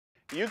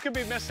You could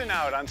be missing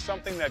out on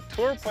something that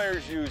tour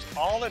players use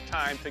all the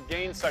time to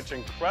gain such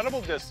incredible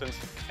distance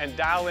and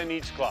dial in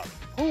each club.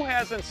 Who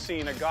hasn't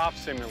seen a golf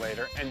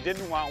simulator and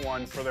didn't want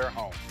one for their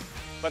home?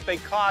 But they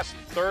cost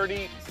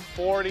 $30,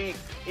 $40,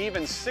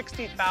 even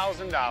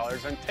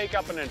 $60,000 and take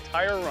up an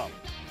entire room.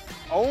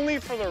 Only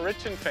for the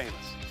rich and famous.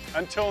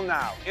 Until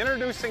now,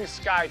 introducing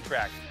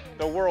Skytrak,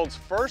 the world's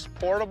first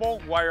portable,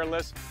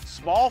 wireless,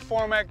 small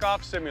format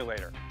golf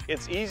simulator.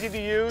 It's easy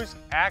to use,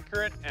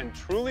 accurate, and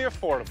truly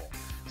affordable.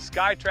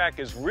 Skytrak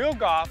is real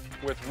golf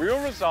with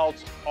real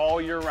results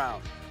all year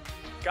round.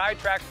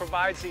 Skytrak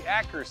provides the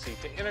accuracy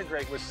to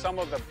integrate with some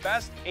of the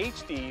best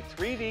HD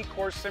 3D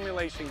course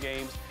simulation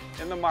games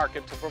in the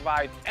market to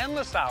provide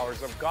endless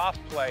hours of golf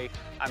play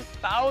on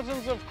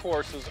thousands of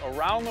courses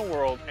around the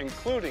world,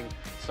 including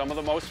some of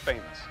the most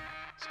famous.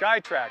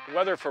 Skytrak,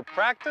 whether for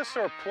practice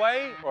or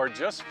play or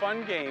just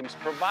fun games,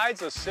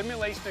 provides a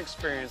simulation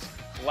experience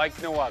like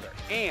no other,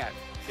 and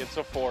it's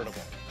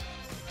affordable.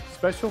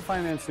 Special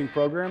financing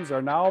programs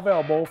are now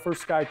available for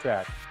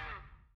Skytrak.